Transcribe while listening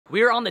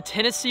We are on the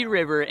Tennessee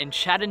River in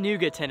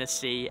Chattanooga,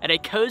 Tennessee, at a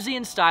cozy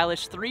and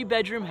stylish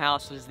 3-bedroom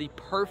house that is the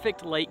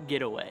perfect lake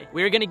getaway.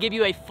 We are gonna give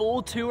you a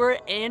full tour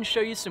and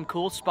show you some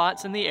cool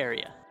spots in the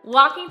area.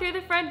 Walking through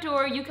the front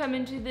door, you come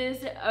into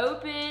this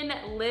open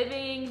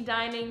living,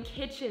 dining,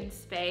 kitchen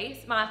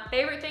space. My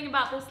favorite thing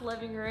about this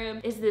living room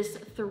is this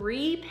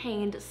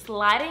 3-paned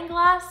sliding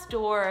glass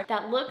door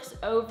that looks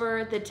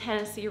over the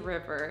Tennessee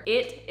River.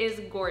 It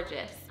is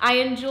gorgeous. I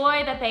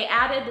enjoy that they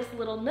added this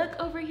little nook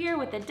over here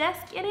with a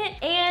desk in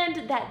it,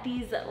 and that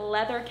these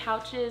leather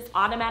couches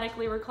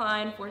automatically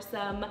recline for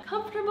some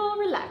comfortable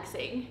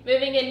relaxing.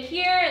 Moving in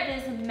here,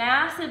 this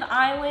massive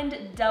island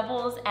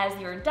doubles as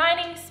your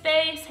dining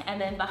space, and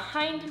then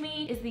behind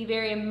me is the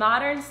very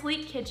modern,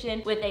 sleek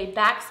kitchen with a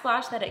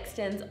backsplash that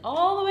extends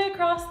all the way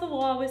across the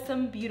wall with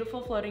some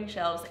beautiful floating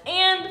shelves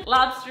and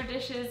lobster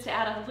dishes to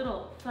add a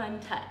little fun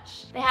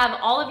touch. They have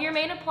all of your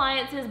main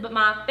appliances, but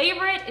my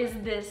favorite is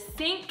this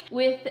sink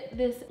with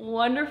this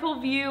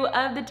wonderful view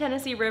of the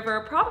Tennessee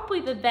River,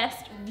 probably the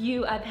best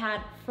view I've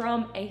had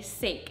from a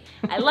sink.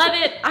 I love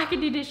it. I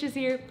could do dishes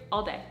here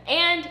all day.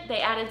 And they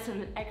added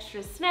some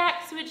extra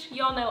snacks, which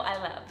y'all know I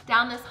love.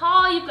 Down this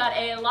hall, you've got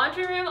a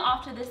laundry room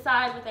off to the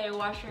side with a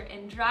washer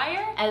and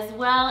dryer, as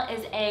well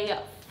as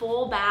a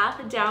full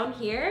bath down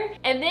here.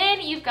 And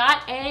then you've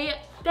got a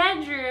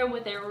bedroom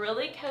with a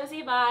really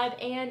cozy vibe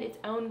and its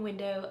own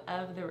window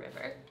of the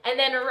river. And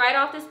then right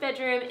off this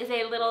bedroom is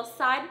a little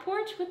side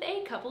porch with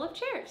a couple of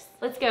chairs.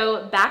 Let's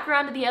go back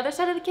around to the other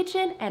side of the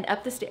kitchen and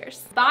up the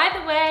stairs. By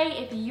the way,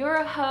 if you're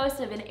a host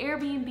of an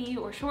Airbnb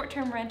or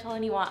short-term rental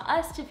and you want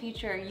us to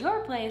feature your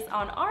place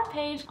on our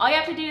page, all you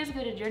have to do is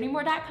go to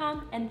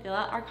journeymore.com and fill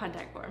out our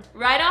contact form.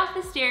 Right off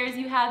the stairs,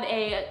 you have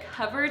a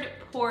covered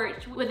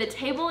porch with a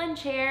table and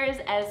chairs,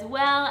 as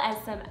well as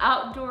some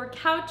outdoor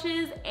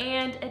couches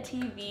and a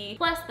TV.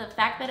 Plus, the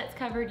fact that it's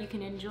covered, you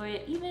can enjoy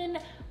it even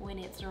when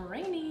it's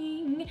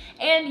raining.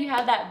 And you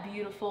have that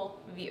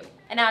beautiful view.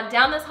 And now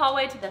down this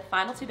hallway to the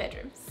final 2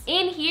 bedrooms.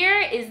 In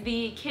here is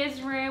the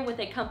kids' room with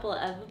a couple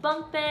of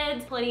bunk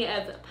beds, plenty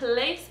of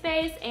play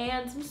space,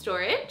 and some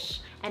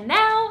storage. And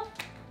now,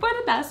 for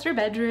the master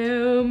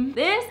bedroom.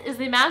 This is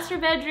the master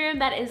bedroom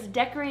that is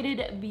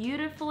decorated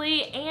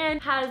beautifully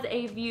and has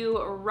a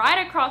view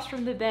right across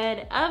from the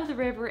bed of the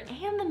river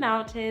and the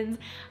mountains.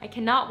 I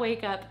cannot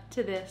wake up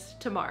to this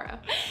tomorrow.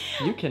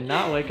 You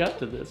cannot wake up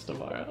to this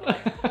tomorrow.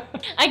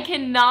 I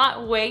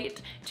cannot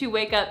wait to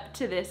wake up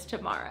to this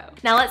tomorrow.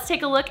 Now let's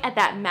take a look at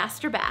that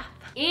master bath.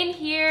 In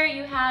here,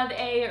 you have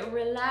a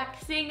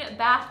relaxing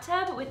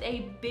bathtub with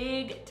a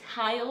big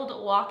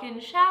tiled walk-in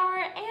shower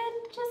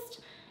and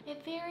just a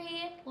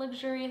very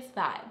luxurious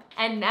vibe.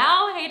 And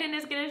now Hayden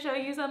is gonna show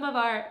you some of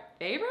our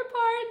favorite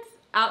parts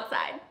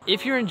outside.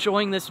 If you're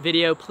enjoying this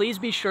video, please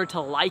be sure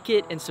to like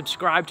it and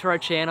subscribe to our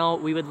channel.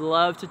 We would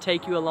love to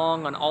take you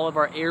along on all of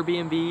our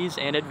Airbnbs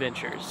and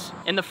adventures.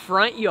 In the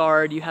front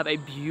yard, you have a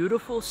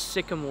beautiful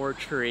sycamore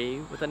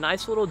tree with a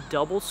nice little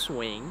double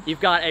swing. You've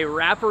got a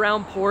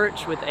wraparound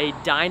porch with a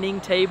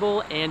dining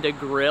table and a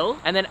grill.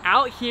 And then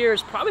out here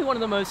is probably one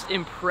of the most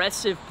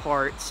impressive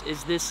parts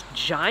is this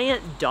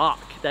giant dock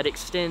that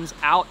extends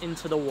out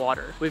into the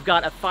water. We've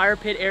got a fire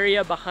pit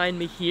area behind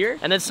me here,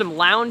 and then some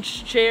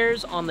lounge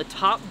chairs on the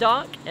top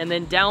dock, and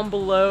then down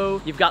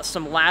below, you've got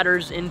some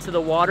ladders into the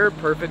water,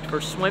 perfect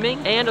for swimming,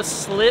 and a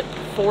slip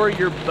for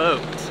your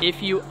boat.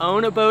 If you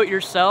own a boat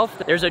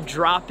yourself, there's a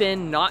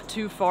drop-in not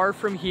too far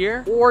from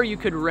here, or you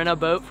could rent a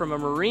boat from a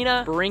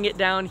marina, bring it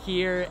down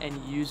here,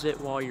 and use it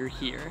while you're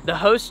here. The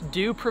hosts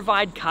do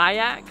provide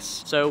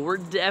kayaks, so we're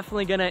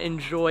definitely gonna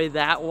enjoy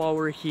that while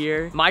we're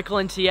here. Michael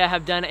and Tia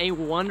have done a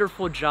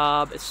wonderful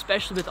job,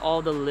 especially with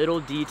all the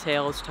little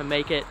details to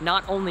make it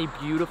not only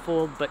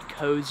beautiful, but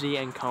cozy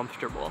and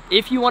comfortable.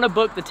 If you want to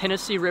book the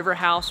Tennessee River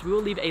House, we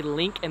will leave a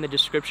link in the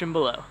description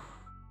below.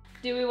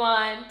 Do we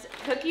want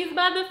cookies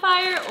by the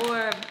fire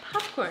or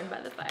popcorn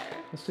by the fire?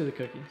 Let's do the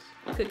cookies.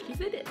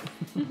 Cookies it is.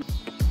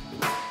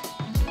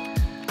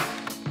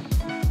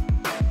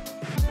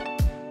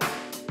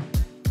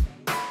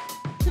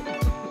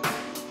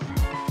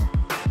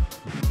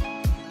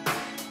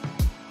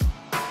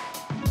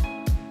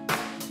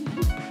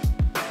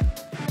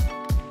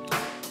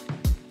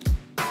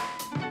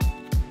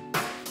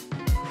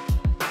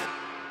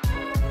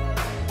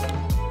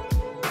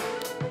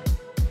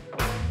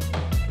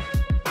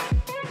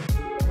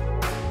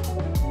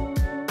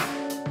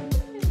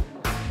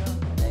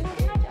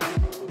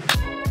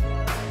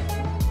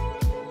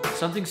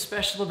 Something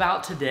special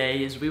about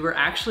today is we were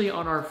actually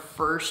on our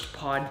first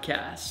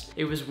podcast.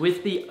 It was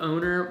with the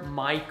owner,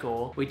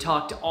 Michael. We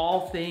talked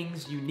all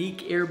things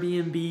unique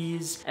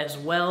Airbnbs, as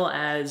well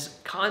as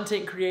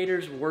content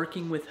creators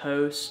working with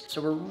hosts.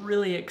 So we're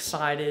really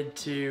excited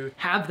to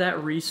have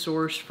that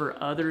resource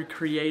for other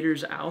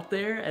creators out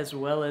there, as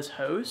well as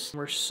hosts.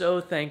 We're so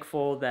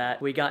thankful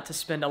that we got to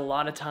spend a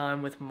lot of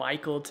time with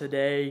Michael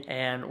today,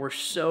 and we're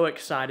so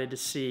excited to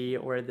see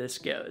where this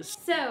goes.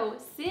 So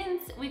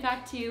since we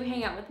got to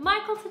hang out with Michael,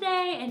 Michael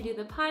today and do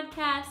the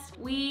podcast.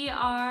 We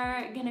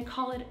are gonna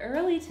call it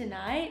early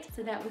tonight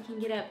so that we can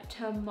get up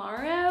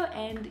tomorrow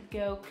and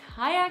go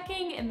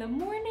kayaking in the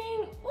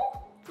morning. Ooh,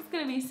 it's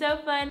gonna be so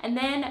fun. And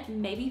then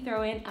maybe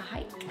throw in a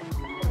hike.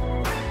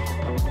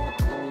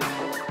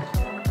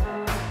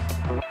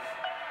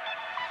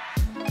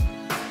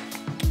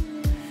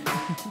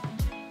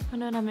 You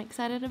know what I'm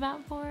excited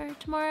about for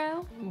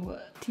tomorrow?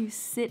 What? To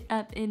sit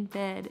up in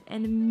bed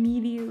and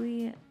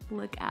immediately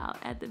look out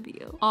at the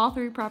view. All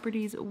 3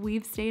 properties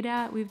we've stayed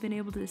at, we've been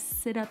able to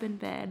sit up in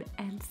bed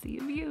and see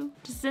a view.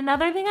 Just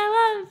another thing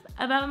I love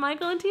about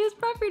Michael and Tia's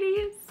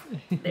properties.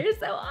 They're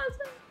so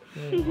awesome.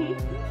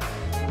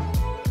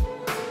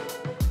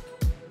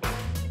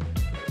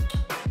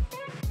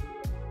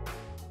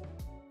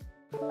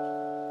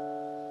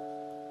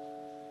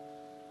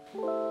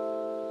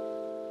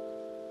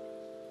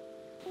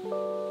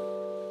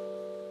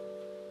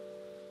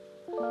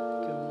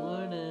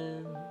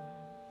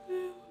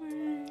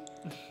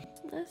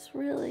 That's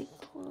really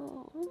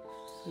close.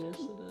 Yes,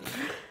 it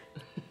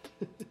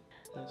is.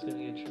 That's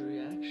gonna get your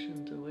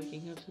reaction to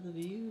waking up to the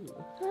view.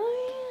 Oh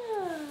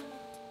yeah.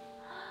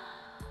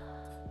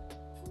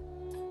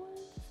 Oh,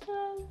 it's so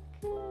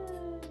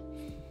good.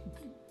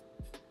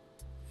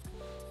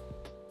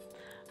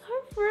 I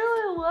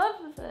really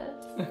love this.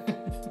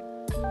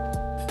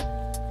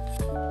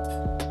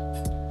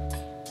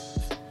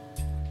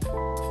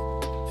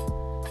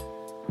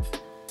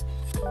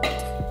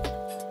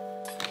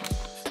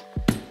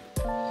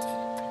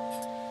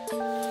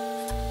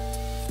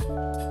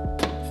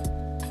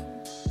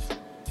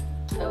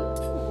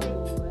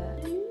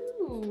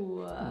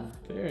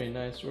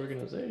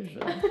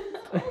 Organization.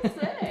 I'll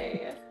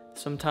say.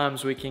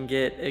 Sometimes we can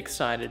get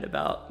excited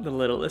about the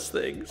littlest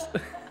things.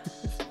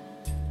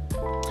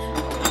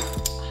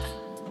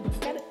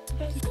 Got it.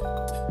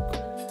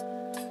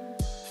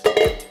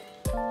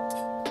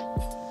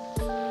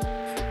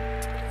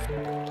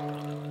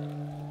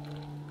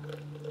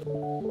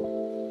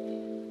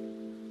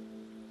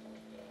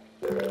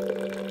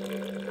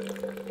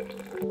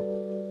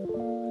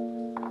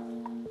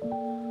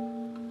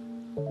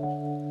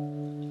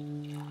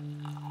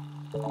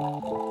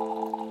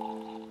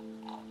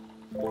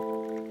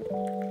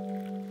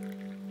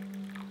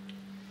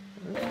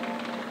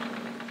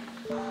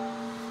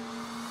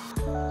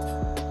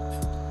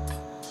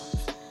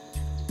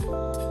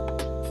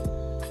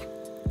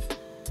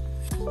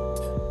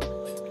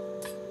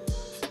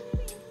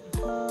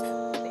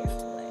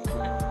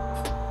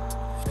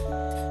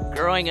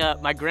 Growing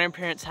up, my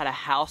grandparents had a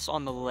house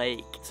on the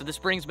lake, so this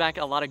brings back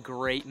a lot of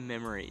great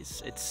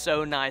memories. It's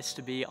so nice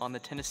to be on the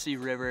Tennessee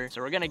River.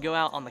 So we're gonna go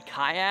out on the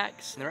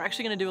kayaks, and they're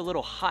actually gonna do a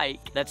little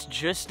hike that's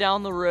just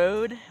down the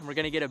road, and we're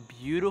gonna get a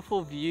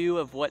beautiful view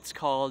of what's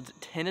called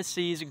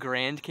Tennessee's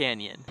Grand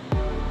Canyon.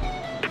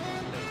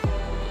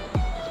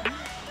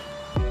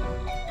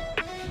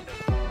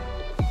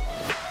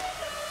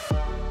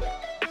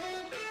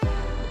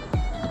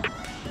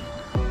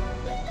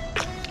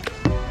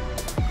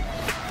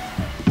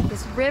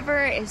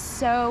 River is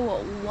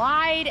so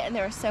wide and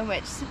there's so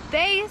much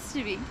space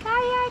to be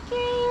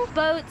kayaking.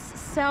 Boats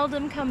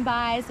seldom come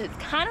by, so it's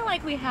kind of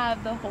like we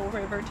have the whole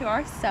river to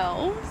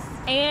ourselves.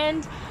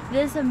 And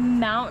this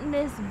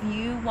mountainous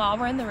view while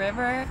we're in the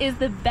river is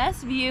the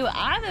best view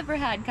I've ever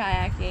had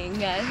kayaking.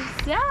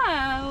 So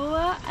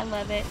I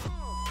love it.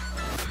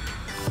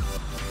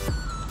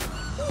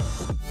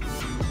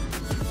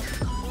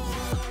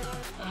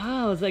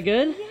 Oh, is that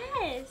good?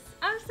 Yes,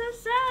 I'm so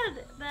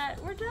sad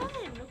that we're done.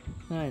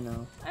 I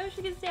know. I wish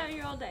we could stay out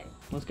here all day.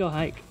 Let's go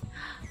hike.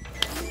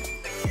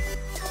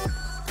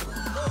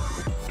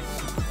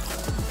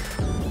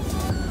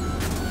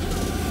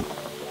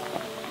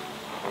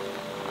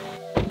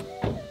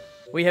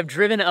 We have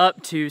driven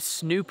up to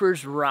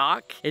Snooper's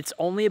Rock. It's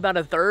only about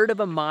 1/3 of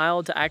a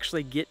mile to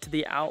actually get to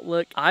the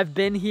outlook. I've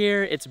been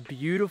here, it's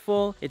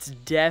beautiful. It's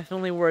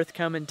definitely worth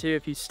coming to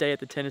if you stay at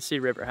the Tennessee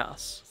River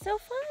House. So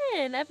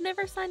fun, I've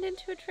never signed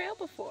into a trail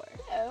before.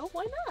 So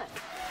why not?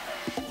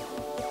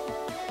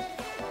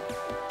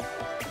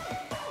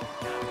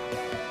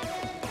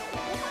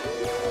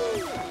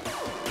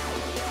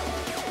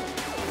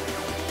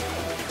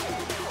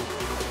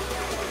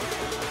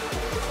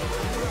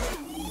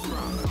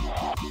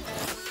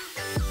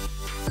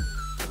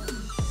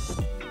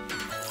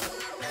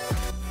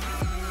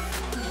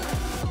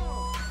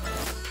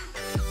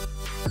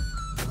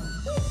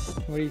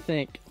 What do you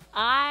think?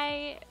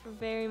 I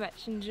very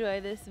much enjoy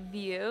this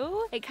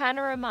view. It kind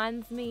of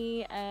reminds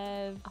me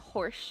of a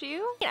horseshoe.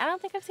 I don't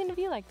think I've seen a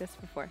view like this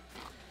before.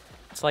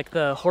 It's like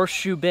the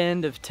horseshoe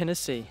bend of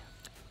Tennessee.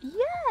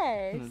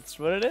 Yes. That's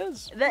what it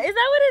is. Is that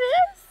what it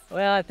is?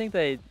 Well, I think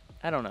I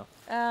don't know.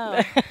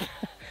 Oh.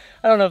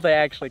 I don't know if they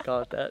actually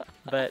call it that,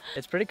 but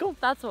it's pretty cool.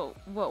 That's what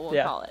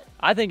we'll call it.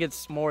 I think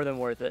it's more than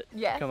worth it.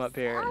 Yes, Come up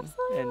here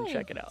and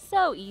check it out.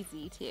 So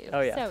easy too. Oh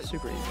yeah, so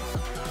super easy.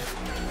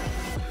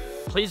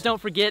 Please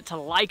don't forget to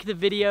like the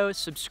video,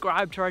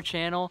 subscribe to our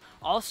channel.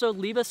 Also,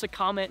 leave us a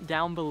comment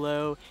down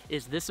below.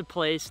 Is this a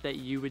place that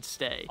you would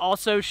stay?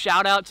 Also,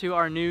 shout out to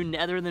our new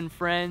Netherlands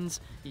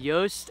friends,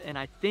 Joost and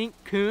I think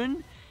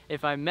Koen.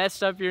 If I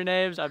messed up your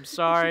names, I'm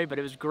sorry, but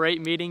it was great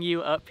meeting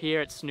you up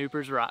here at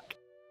Snoopers Rock.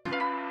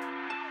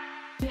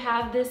 You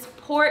have this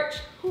porch.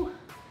 Whew.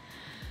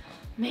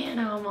 Man,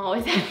 I'm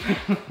always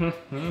happy.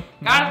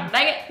 God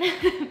dang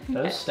it.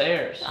 Those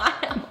stairs.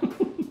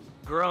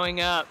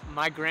 Growing up,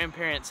 my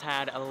grandparents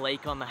had a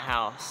lake on the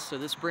house, so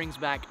this brings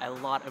back a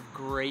lot of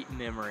great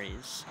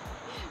memories.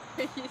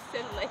 You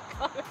said lake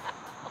on the house.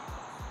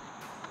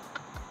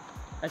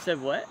 I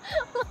said what?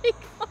 Lake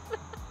on the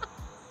house.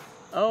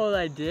 Oh,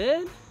 I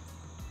did?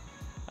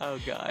 Oh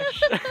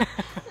gosh.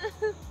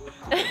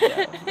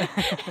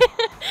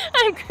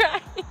 I'm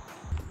crying.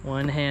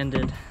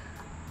 One-handed,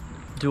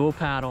 dual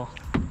paddle.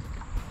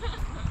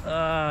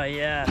 Oh,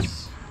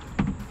 yes.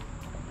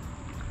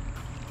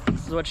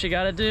 This is what you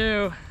gotta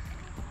do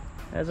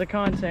as a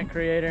content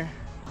creator.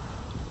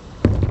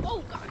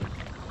 Oh God,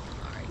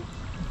 sorry.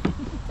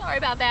 Sorry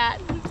about that.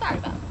 Sorry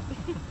about that.